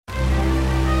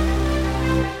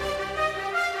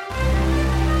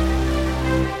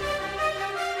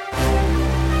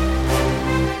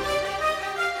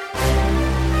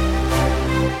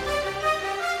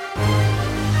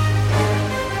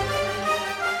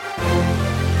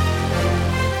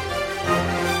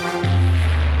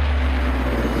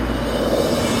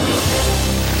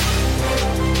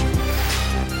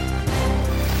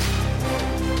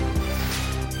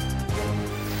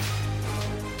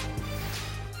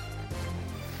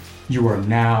You are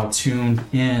now tuned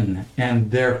in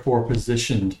and therefore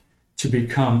positioned to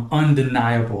become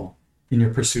undeniable in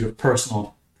your pursuit of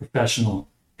personal, professional,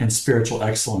 and spiritual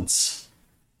excellence.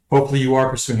 Hopefully you are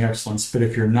pursuing excellence, but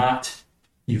if you're not,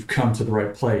 you've come to the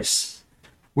right place.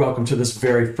 Welcome to this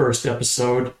very first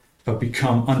episode of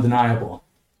Become Undeniable.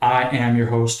 I am your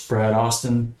host, Brad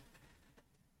Austin,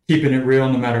 keeping it real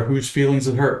no matter whose feelings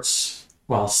it hurts,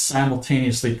 while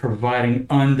simultaneously providing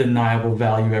undeniable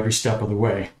value every step of the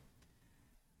way.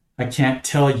 I can't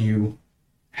tell you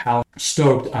how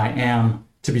stoked I am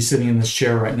to be sitting in this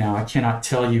chair right now. I cannot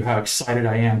tell you how excited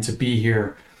I am to be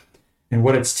here and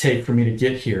what it's taken for me to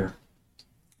get here.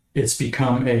 It's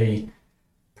become a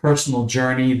personal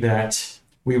journey that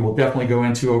we will definitely go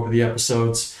into over the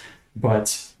episodes,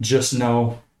 but just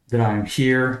know that I am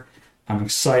here. I'm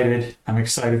excited. I'm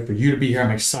excited for you to be here. I'm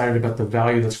excited about the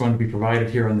value that's going to be provided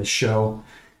here on this show.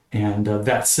 And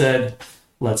that said,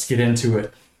 let's get into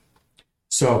it.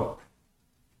 So,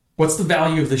 what's the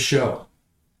value of the show?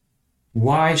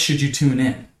 Why should you tune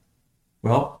in?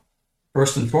 Well,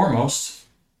 first and foremost,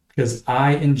 because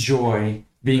I enjoy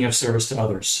being of service to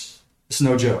others. It's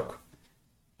no joke.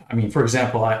 I mean, for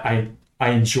example, I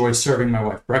enjoy serving my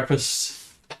wife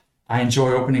breakfast. I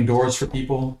enjoy opening doors for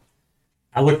people.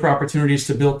 I look for opportunities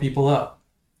to build people up.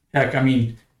 Heck,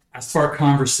 I spark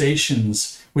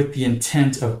conversations with the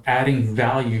intent of adding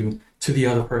value to the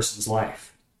other person's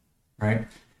life, right?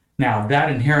 Now, that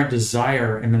inherent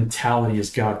desire and mentality is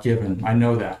God-given. I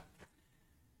know that.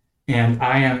 And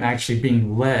I am actually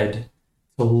being led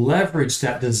to leverage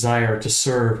that desire to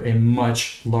serve a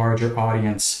much larger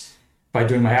audience by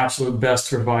doing my absolute best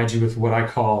to provide you with what I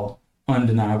call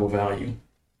undeniable value.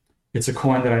 It's a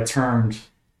coin that I termed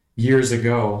years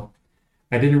ago.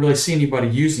 I didn't really see anybody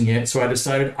using it, so I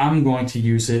decided I'm going to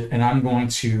use it and I'm going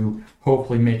to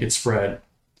hopefully make it spread.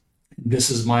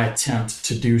 This is my attempt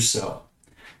to do so.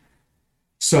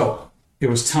 So it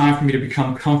was time for me to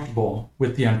become comfortable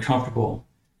with the uncomfortable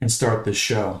and start this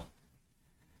show.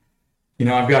 You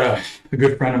know, I've got a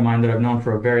good friend of mine that I've known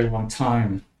for a very long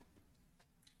time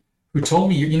who told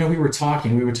me, we would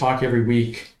talk every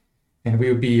week, and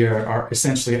we would be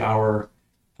essentially our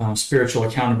spiritual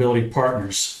accountability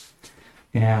partners.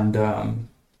 And,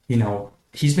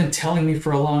 he's been telling me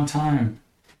for a long time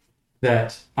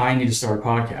that I need to start a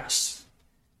podcast.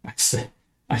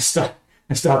 I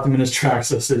stopped him in his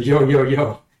tracks. I said,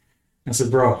 yo. I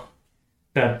said, bro,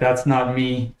 that's not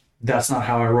me. That's not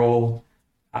how I roll.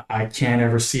 I can't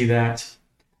ever see that.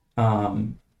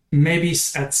 Maybe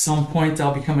at some point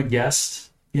I'll become a guest,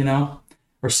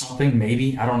 or something,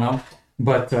 maybe, I don't know.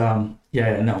 But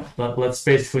no, let's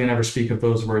basically never speak of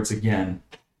those words again.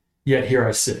 Yet here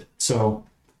I sit. So,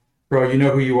 bro, you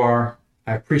know who you are.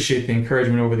 I appreciate the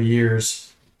encouragement over the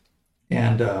years.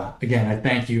 And again, I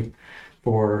thank you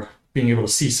for being able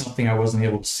to see something I wasn't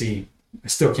able to see. I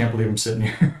still can't believe I'm sitting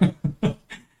here.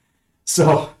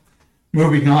 So,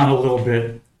 moving on a little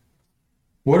bit.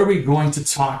 What are we going to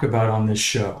talk about on this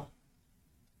show?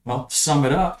 Well, to sum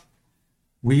it up,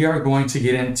 we are going to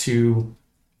get into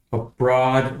a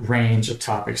broad range of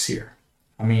topics here.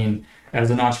 I mean, as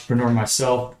an entrepreneur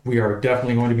myself, we are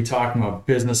definitely going to be talking about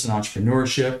business and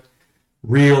entrepreneurship,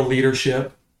 real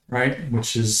leadership, right?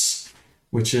 Which is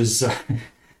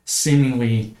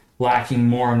seemingly lacking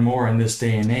more and more in this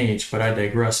day and age. But I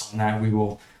digress on that. We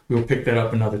will pick that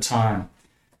up another time.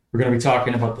 We're going to be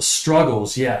talking about the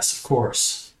struggles, yes, of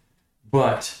course,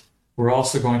 but we're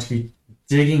also going to be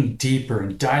digging deeper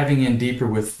and diving in deeper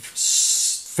with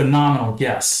phenomenal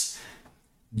guests,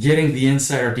 getting the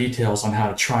insider details on how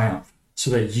to triumph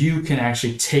so that you can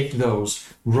actually take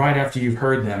those right after you've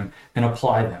heard them and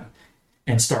apply them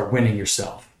and start winning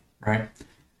yourself, right?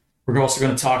 We're also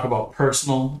going to talk about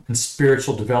personal and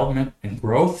spiritual development and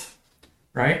growth,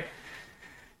 right?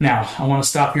 Now, I want to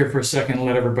stop here for a second and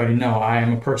let everybody know I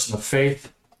am a person of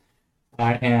faith.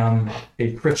 I am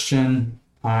a Christian.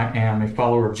 I am a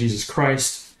follower of Jesus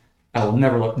Christ. I will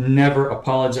never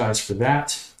apologize for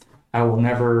that. I will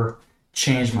never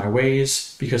change my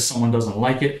ways because someone doesn't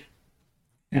like it.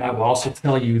 And I will also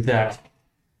tell you that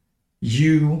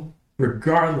you,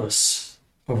 regardless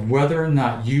of whether or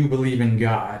not you believe in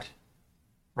God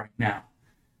right now,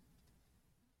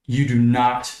 you do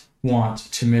not want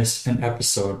to miss an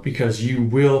episode because you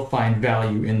will find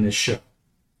value in this show.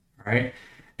 All right?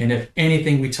 And if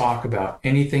anything we talk about,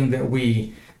 anything that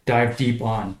we dive deep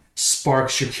on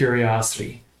sparks your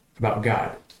curiosity about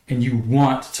God and you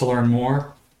want to learn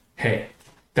more, hey,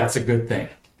 that's a good thing.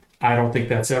 I don't think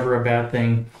that's ever a bad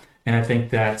thing. And I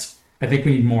think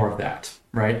we need more of that,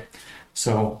 right?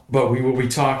 So, but we will be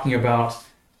talking about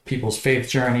people's faith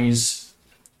journeys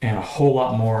and a whole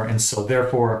lot more. And so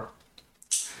therefore,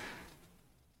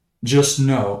 just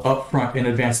know up front in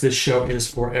advance, this show is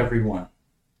for everyone.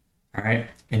 All right.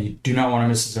 And you do not want to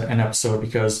miss an episode,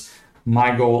 because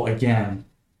my goal, again,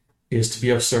 is to be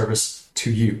of service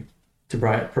to you, to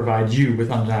provide you with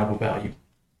undeniable value.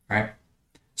 All right.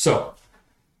 So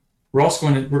we're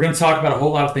going to talk about a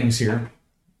whole lot of things here,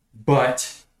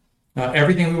 but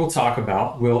everything we will talk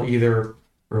about will either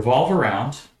revolve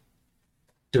around,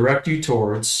 direct you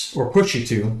towards, or push you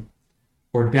to,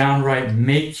 or downright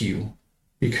make you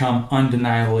become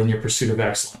undeniable in your pursuit of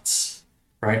excellence,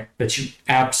 right? That you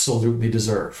absolutely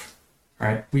deserve,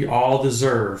 right? We all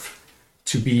deserve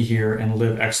to be here and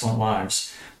live excellent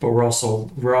lives, but we're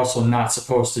also not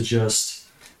supposed to just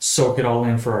soak it all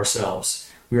in for ourselves.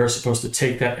 We are supposed to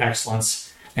take that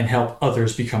excellence and help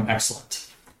others become excellent.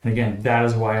 And again, that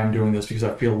is why I'm doing this, because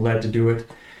I feel led to do it.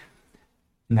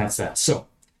 And that's that. So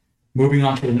moving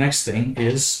on to the next thing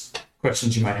is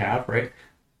questions you might have, right?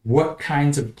 What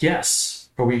kinds of guests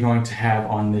are we going to have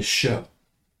on this show?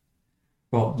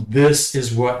 Well, this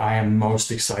is what I am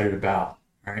most excited about,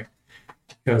 right?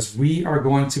 Because we are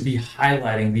going to be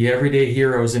highlighting the everyday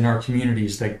heroes in our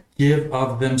communities that give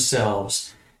of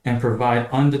themselves and provide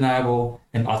undeniable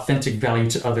and authentic value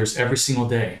to others every single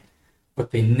day,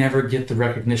 but they never get the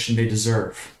recognition they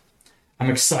deserve. I'm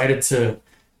excited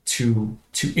to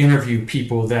interview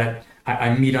people that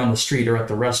I meet on the street or at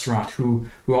the restaurant who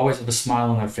always have a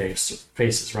smile on their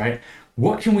faces, right?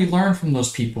 What can we learn from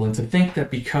those people? And to think that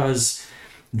because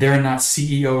they're not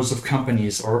CEOs of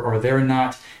companies or they're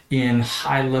not in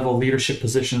high-level leadership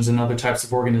positions in other types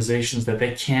of organizations, that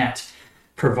they can't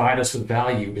provide us with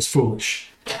value is foolish,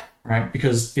 right?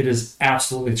 Because it is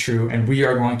absolutely true, and we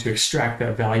are going to extract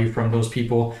that value from those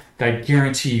people that I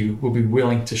guarantee you will be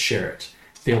willing to share it.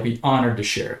 They'll be honored to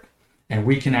share it. And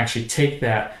we can actually take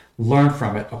that, learn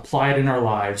from it, apply it in our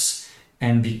lives,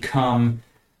 and become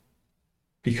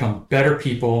better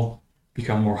people,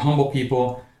 become more humble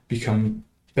people, become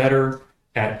better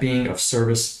at being of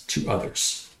service to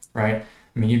others, right?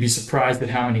 I mean, you'd be surprised at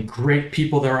how many great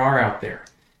people there are out there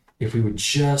if we would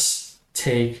just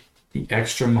take the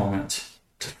extra moment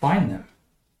to find them,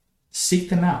 seek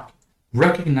them out,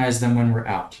 recognize them when we're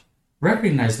out,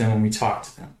 recognize them when we talk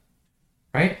to them,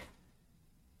 right?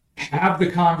 Have the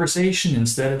conversation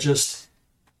instead of just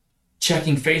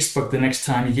checking Facebook the next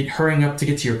time you hurrying up to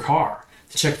get to your car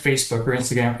to check Facebook or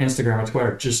Instagram or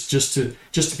Twitter, just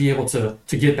to be able to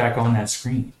get back on that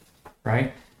screen,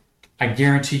 right? I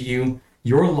guarantee you,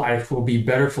 your life will be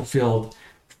better fulfilled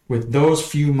with those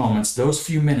few moments, those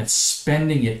few minutes,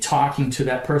 spending it talking to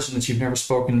that person that you've never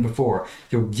spoken to before.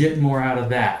 You'll get more out of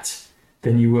that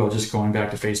than you will just going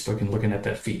back to Facebook and looking at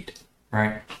that feed,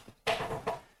 right?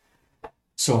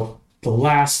 So the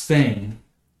last thing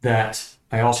that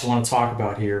I also want to talk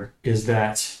about here is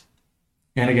that,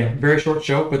 and again, very short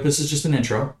show, but this is just an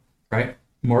intro, right?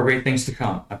 More great things to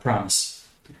come, I promise.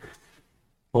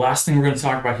 The last thing we're going to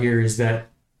talk about here is that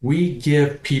we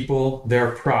give people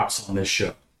their props on this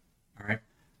show, all right?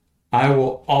 I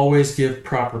will always give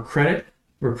proper credit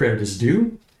where credit is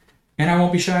due, and I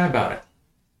won't be shy about it,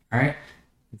 all right?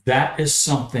 That is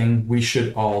something we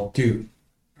should all do,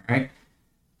 all right?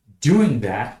 Doing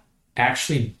that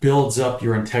actually builds up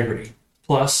your integrity.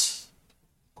 Plus,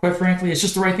 quite frankly, it's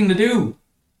just the right thing to do,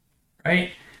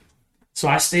 right? So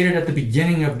I stated at the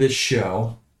beginning of this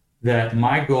show that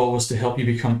my goal was to help you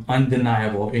become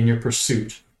undeniable in your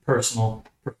pursuit of personal,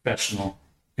 professional,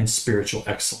 and spiritual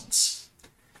excellence.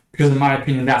 Because in my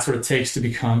opinion, that's what it takes to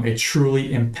become a truly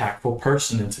impactful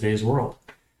person in today's world.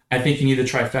 I think you need the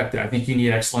trifecta. I think you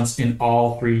need excellence in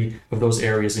all three of those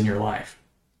areas in your life,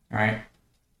 all right?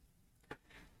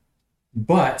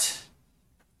 But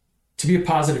to be a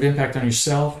positive impact on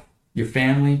yourself, your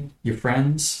family, your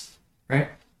friends, right?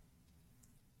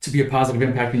 To be a positive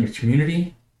impact in your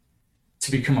community,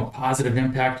 to become a positive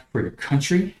impact for your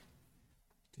country,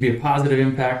 to be a positive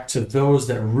impact to those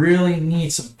that really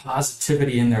need some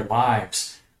positivity in their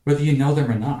lives, whether you know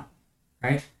them or not,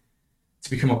 right? To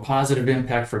become a positive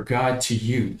impact for God to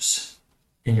use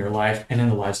in your life and in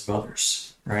the lives of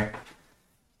others, right?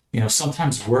 You know,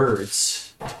 sometimes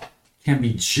words can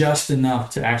be just enough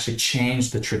to actually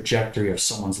change the trajectory of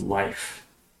someone's life.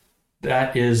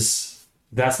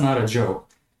 That's not a joke.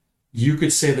 You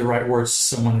could say the right words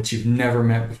to someone that you've never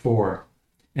met before,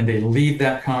 and they leave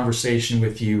that conversation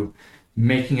with you,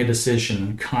 making a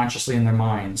decision consciously in their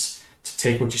minds to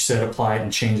take what you said, apply it,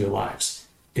 and change their lives.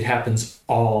 It happens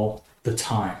all the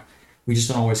time. We just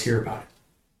don't always hear about it,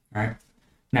 right?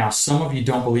 Now, some of you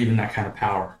don't believe in that kind of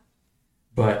power,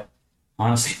 but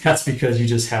honestly, that's because you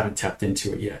just haven't tapped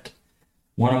into it yet.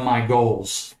 One of my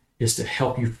goals is to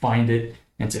help you find it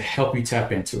and to help you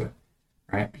tap into it,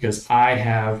 right? Because I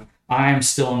have I'm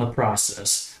still in the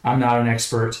process. I'm not an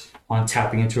expert on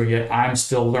tapping into it yet. I'm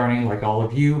still learning like all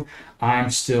of you.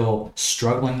 I'm still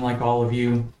struggling like all of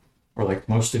you, or like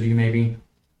most of you maybe.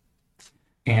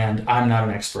 And I'm not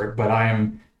an expert, but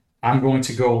I'm going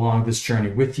to go along this journey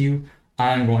with you.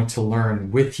 I'm going to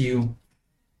learn with you.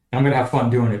 And I'm going to have fun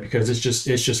doing it because it's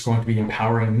just going to be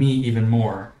empowering me even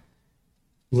more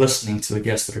listening to the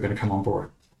guests that are going to come on board.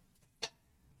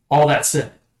 All that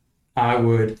said, I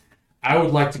would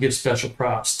like to give special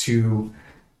props to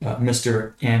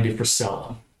Mr. Andy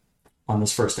Frisella on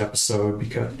this first episode,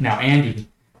 because now Andy,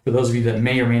 for those of you that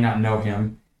may or may not know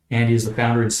him, Andy is the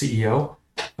founder and CEO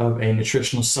of a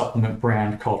nutritional supplement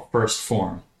brand called First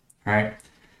Form. All right.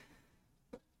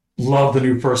 Love the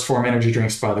new First Form energy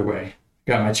drinks, by the way.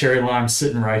 Got my cherry lime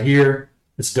sitting right here.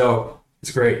 It's dope.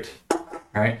 It's great. All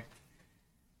right.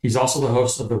 He's also the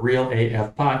host of the Real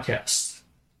AF podcast,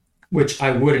 which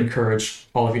I would encourage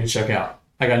all of you to check out.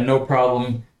 I got no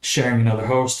problem sharing another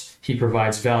host. He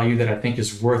provides value that I think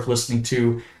is worth listening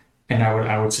to, and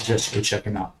I would suggest you check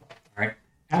him out. All right.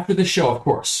 After this show, of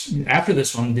course. After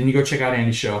this one, then you go check out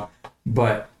Andy's show,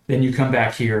 but then you come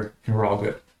back here and we're all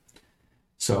good.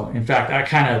 So, in fact,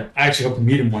 I actually hope to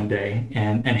meet him one day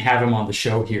and have him on the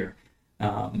show here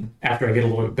after I get a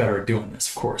little bit better at doing this,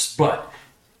 of course. But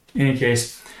in any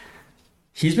case,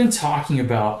 he's been talking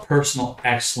about personal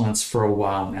excellence for a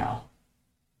while now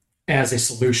as a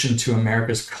solution to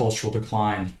America's cultural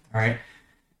decline. All right.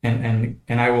 And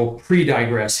I will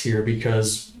pre-digress here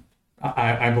because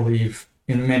I believe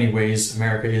in many ways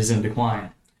America is in decline.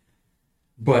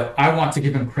 But I want to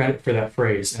give him credit for that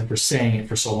phrase and for saying it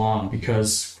for so long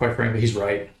because, quite frankly, he's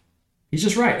right. He's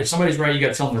just right. If somebody's right, you got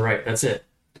to tell them they're right. That's it.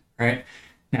 Right?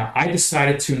 Now, I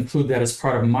decided to include that as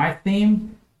part of my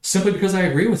theme simply because I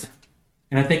agree with him.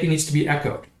 And I think it needs to be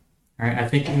echoed. All right? I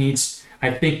think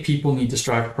people need to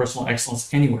strive for personal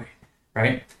excellence anyway.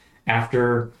 Right?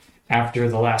 After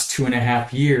the last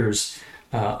 2.5 years,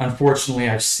 unfortunately,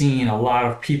 I've seen a lot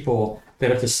of people that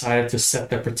have decided to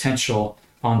set their potential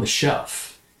on the shelf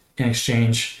in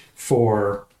exchange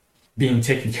for being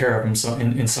taken care of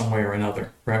in some way or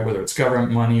another, right? Whether it's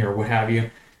government money or what have you.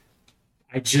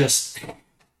 I just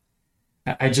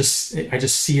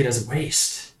see it as a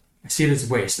waste. I see it as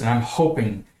a waste, and I'm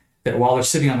hoping that while they're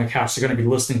sitting on the couch, they're going to be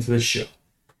listening to this show,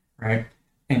 right?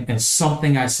 And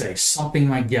something I say, something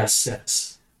my guest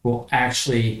says, will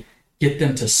actually get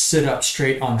them to sit up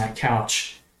straight on that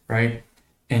couch, right?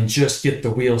 And just get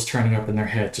the wheels turning up in their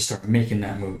head to start making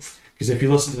that move. Because if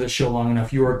you listen to this show long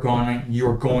enough, you're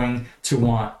going to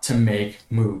want to make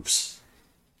moves.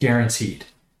 Guaranteed.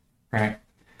 Right?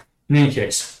 In any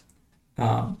case,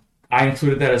 I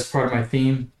included that as part of my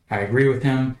theme. I agree with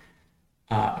him.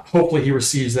 Hopefully he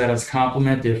receives that as a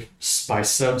compliment if by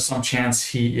some chance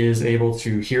he is able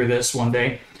to hear this one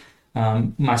day.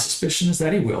 My suspicion is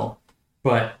that he will.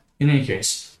 But in any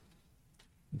case,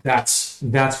 that's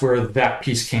where that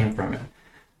piece came from it.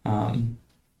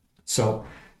 So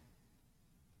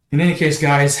in any case,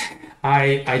 guys,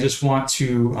 I just want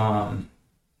to I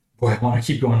want to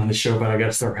keep going on the show, but I got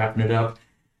to start wrapping it up.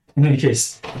 In any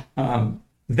case,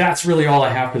 that's really all I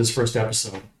have for this first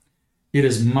episode. It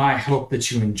is my hope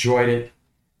that you enjoyed it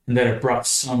and that it brought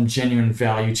some genuine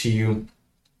value to you.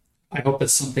 I hope that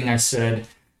something I said,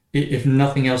 if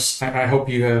nothing else, I hope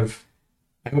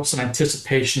some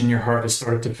anticipation in your heart has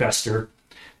started to fester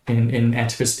in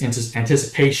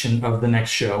anticipation of the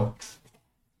next show.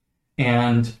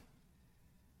 And,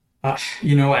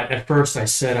 at first I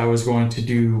said I was going to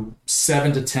do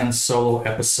 7 to 10 solo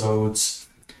episodes,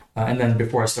 and then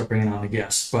before I start bringing on the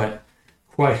guests. But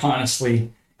quite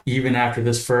honestly, even after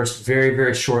this first very,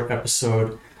 very short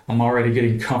episode, I'm already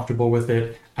getting comfortable with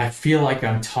it. I feel like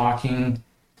I'm talking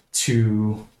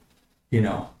to,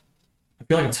 to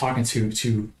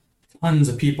tons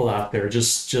of people out there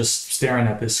just staring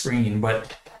at this screen.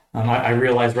 But I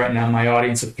realize right now my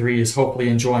audience of 3 is hopefully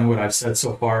enjoying what I've said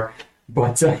so far.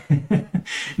 But in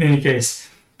any case,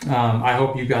 I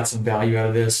hope you got some value out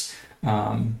of this.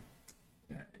 I'm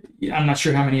not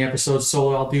sure how many episodes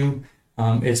solo I'll do.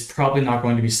 It's probably not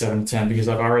going to be 7 to 10 because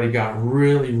I've already got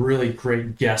really, really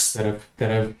great guests that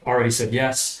have already said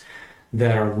yes,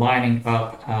 that are lining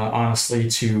up, honestly,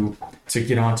 to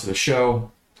get onto the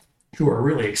show, who are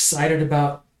really excited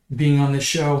about being on this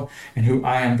show, and who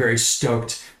I am very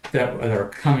stoked that are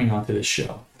coming onto this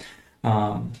show.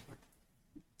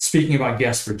 Speaking about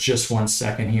guests for just 1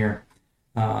 second here,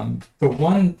 the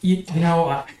one,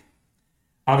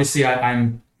 obviously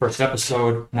I'm first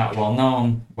episode, not well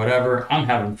known, whatever, I'm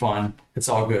having fun, it's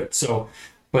all good. So,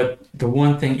 but the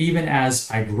one thing, even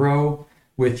as I grow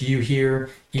with you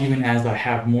here, even as I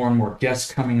have more and more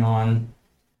guests coming on,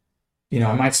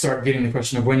 I might start getting the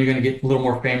question of when you're going to get a little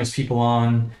more famous people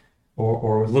on,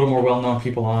 or a little more well-known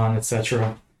people on,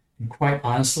 etc. And quite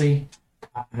honestly,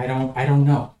 I don't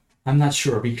know. I'm not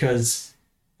sure, because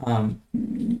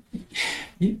honestly,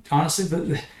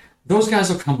 those guys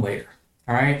will come later.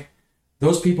 All right,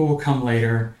 those people will come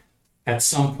later at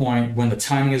some point when the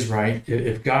timing is right.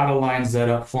 If God aligns that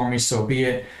up for me, so be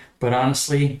it. But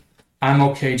honestly, I'm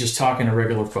okay just talking to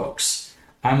regular folks.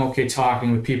 I'm okay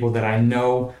talking with people that I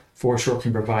know for sure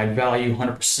can provide value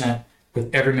 100%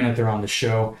 with every minute they're on the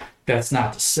show. That's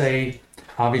not to say,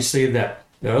 obviously, that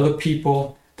the other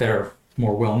people that are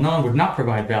more well-known would not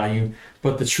provide value,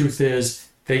 but the truth is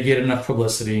they get enough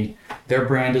publicity, their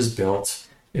brand is built,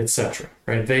 etc.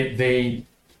 Right?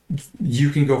 You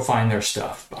can go find their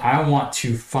stuff. But I want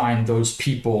to find those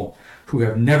people who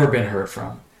have never been heard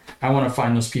from. I want to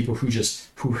find those people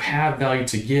who have value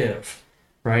to give,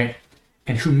 right?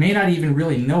 And who may not even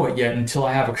really know it yet until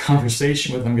I have a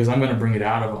conversation with them, because I'm going to bring it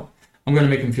out of them. I'm going to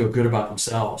make them feel good about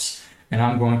themselves. And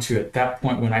I'm going to, at that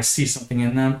point, when I see something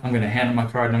in them, I'm going to hand them my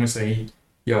card and I'm going to say,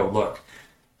 yo, look,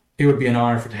 it would be an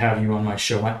honor to have you on my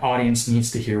show. My audience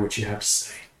needs to hear what you have to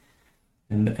say.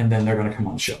 And then they're going to come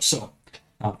on the show. So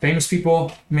famous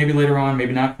people, maybe later on,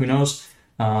 maybe not, who knows?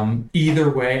 Either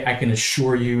way, I can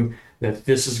assure you that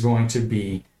this is going to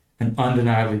be an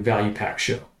undeniably value-packed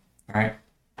show. All right?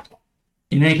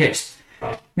 In any case,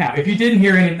 now, if you didn't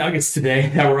hear any nuggets today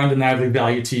that were undeniably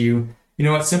value to you, you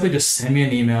know what? Simply just send me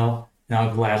an email and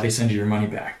I'll gladly send you your money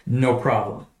back. No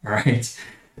problem. All right?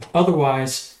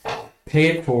 Otherwise, pay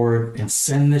it forward and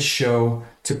send this show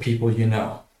to people you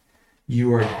know.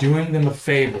 You are doing them a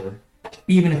favor,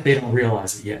 even if they don't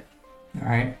realize it yet. All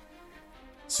right?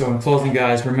 So in closing,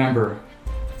 guys, remember,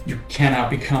 you cannot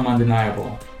become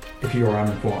undeniable if you are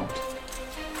uninformed.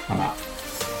 I'm out.